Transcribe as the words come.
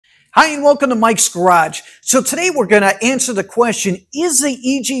Hi and welcome to Mike's Garage. So today we're going to answer the question, is the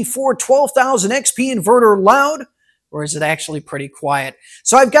EG4 12000XP inverter loud or is it actually pretty quiet?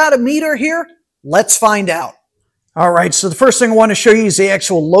 So I've got a meter here. Let's find out. All right, so the first thing I want to show you is the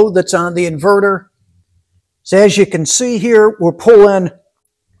actual load that's on the inverter. So as you can see here, we're pulling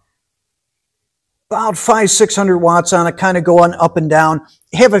about 500-600 watts on it, kind of going up and down.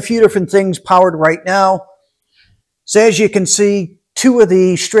 Have a few different things powered right now. So as you can see, two of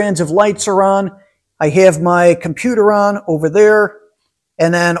the strands of lights are on. I have my computer on over there,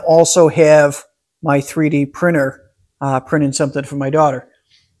 and then also have my 3D printer printing something for my daughter.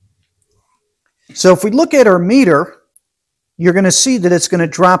 So if we look at our meter, you're going to see that it's going to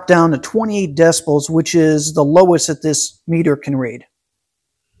drop down to 28 decibels, which is the lowest that this meter can read.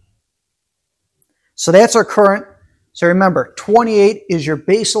 So that's our current. So remember, 28 is your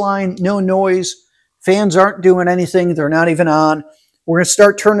baseline, no noise. Fans aren't doing anything. They're not even on. We're going to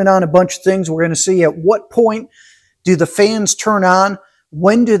start turning on a bunch of things. We're going to see at what point do the fans turn on?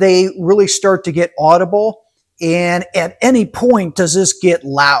 When do they really start to get audible? And at any point, does this get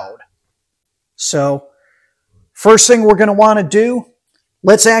loud? So first thing we're going to want to do,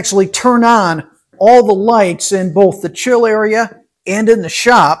 let's actually turn on all the lights in both the chill area and in the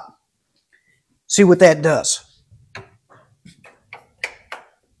shop. See what that does.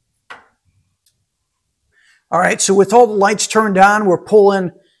 All right, so with all the lights turned on, we're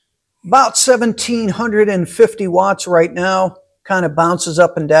pulling about 1,750 watts right now. Kind of bounces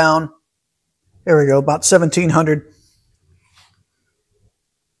up and down. There we go, about 1,700.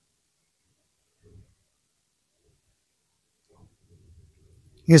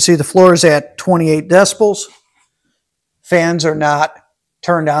 You can see the floor is at 28 decibels. Fans are not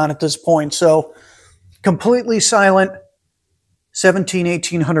turned on at this point, so completely silent,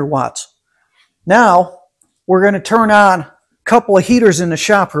 1,800 watts. Now, we're going to turn on a couple of heaters in the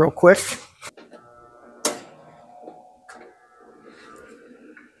shop real quick.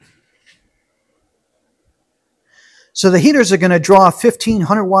 So the heaters are going to draw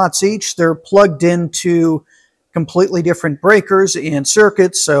 1,500 watts each. They're plugged into completely different breakers and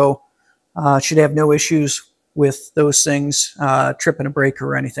circuits, so should have no issues with those things tripping a breaker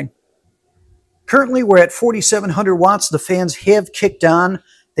or anything. Currently, we're at 4,700 watts. The fans have kicked on.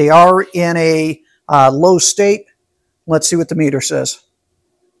 They are in a low state. Let's see what the meter says.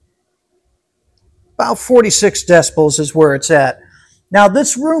 About 46 decibels is where it's at. Now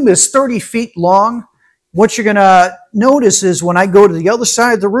this room is 30 feet long. What you're going to notice is when I go to the other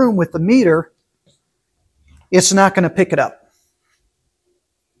side of the room with the meter, it's not going to pick it up.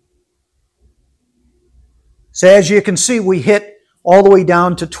 So as you can see, we hit all the way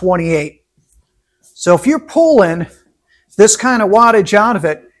down to 28. So if you're pulling this kind of wattage out of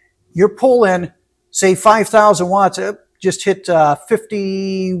it, you're pulling, say, 5,000 watts. Just hit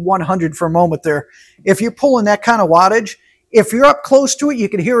 5,100 for a moment there. If you're pulling that kind of wattage, if you're up close to it, you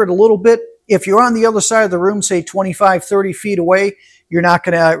can hear it a little bit. If you're on the other side of the room, say 25, 30 feet away, you're not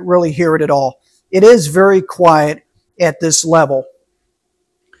going to really hear it at all. It is very quiet at this level.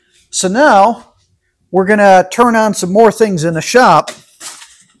 So now we're going to turn on some more things in the shop.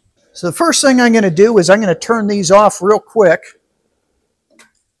 So the first thing I'm going to do is I'm going to turn these off real quick.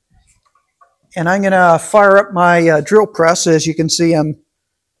 And I'm going to fire up my drill press. As you can see, I'm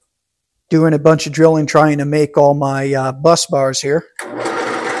doing a bunch of drilling, trying to make all my bus bars here.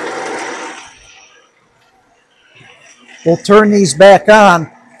 We'll turn these back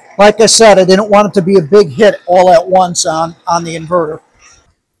on. Like I said, I didn't want it to be a big hit all at once on the inverter.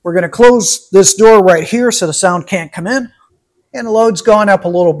 We're going to close this door right here so the sound can't come in. And the load's gone up a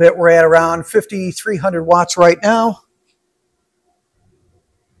little bit. We're at around 5,300 watts right now.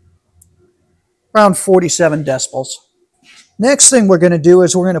 Around 47 decibels. Next thing we're going to do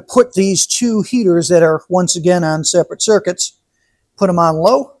is we're going to put these two heaters that are once again on separate circuits, put them on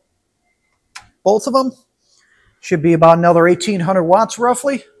low. Both of them should be about another 1,800 watts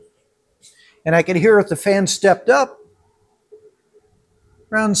roughly. And I can hear if the fan stepped up,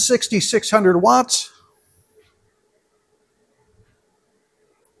 around 6,600 watts.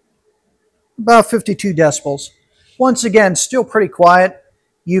 About 52 decibels. Once again, still pretty quiet.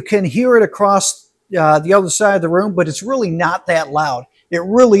 You can hear it across the other side of the room, but it's really not that loud. It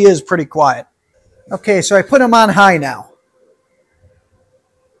really is pretty quiet. Okay, so I put them on high now.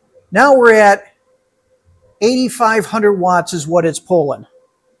 Now we're at 8,500 watts is what it's pulling.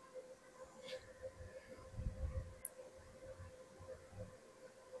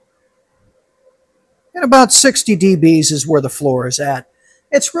 And about 60 dBs is where the floor is at.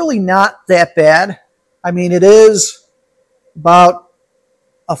 It's really not that bad. I mean, it is about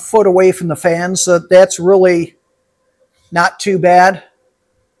a foot away from the fan, so that's really not too bad.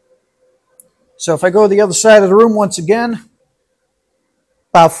 So if I go to the other side of the room once again,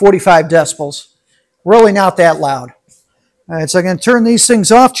 about 45 decibels. Really not that loud. All right, so I'm going to turn these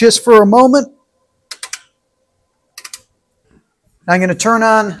things off just for a moment. I'm going to turn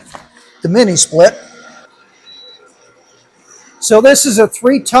on the mini split. So this is a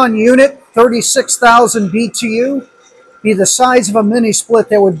 3-ton unit, 36,000 BTU. Be the size of a mini split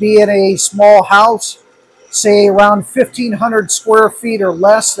that would be in a small house, say around 1,500 square feet or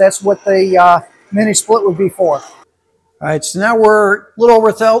less. That's what the mini split would be for. All right, so now we're a little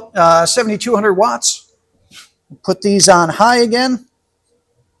over 7,200 watts. Put these on high again.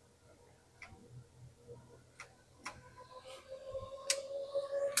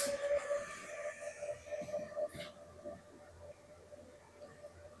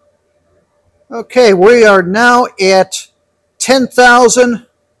 Okay, we are now at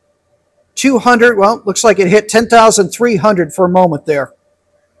 10,200. Well, looks like it hit 10,300 for a moment there.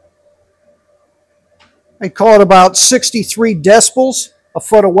 I call it about 63 decibels a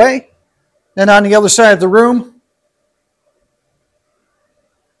foot away. Then on the other side of the room,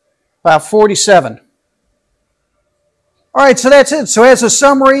 about 47. All right, so that's it. So as a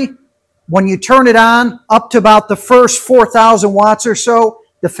summary, when you turn it on, up to about the first 4,000 watts or so,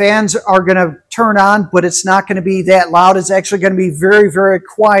 the fans are going to turn on, but it's not going to be that loud. It's actually going to be very, very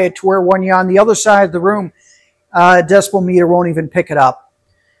quiet to where when you're on the other side of the room, decibel meter won't even pick it up.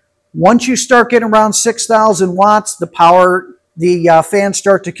 Once you start getting around 6,000 watts, the fans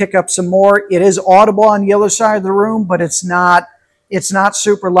start to kick up some more. It is audible on the other side of the room, but it's not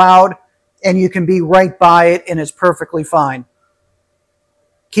super loud, and you can be right by it, and it's perfectly fine.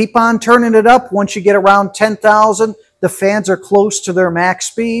 Keep on turning it up. Once you get around 10,000, the fans are close to their max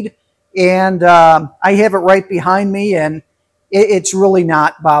speed, and I have it right behind me, and it's really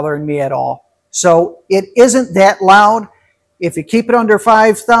not bothering me at all. So it isn't that loud. If you keep it under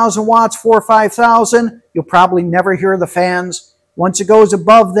 5,000 watts, 4,000 or 5,000, you'll probably never hear the fans. Once it goes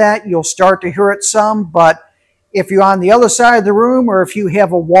above that, you'll start to hear it some, but if you're on the other side of the room, or if you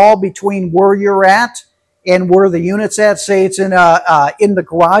have a wall between where you're at and where the unit's at, say it's in the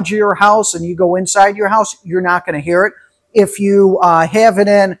garage of your house and you go inside your house, you're not going to hear it. If you have it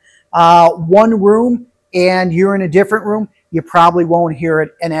in one room and you're in a different room, you probably won't hear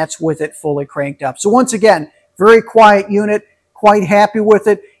it, and that's with it fully cranked up. So once again, very quiet unit, quite happy with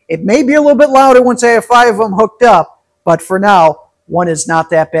it. It may be a little bit louder once I have 5 of them hooked up, but for now, one is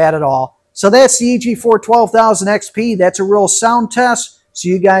not that bad at all. So that's the EG4 12000XP. That's a real sound test, so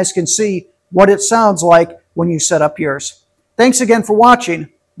you guys can see what it sounds like when you set up yours. Thanks again for watching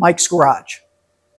Mike's Garage.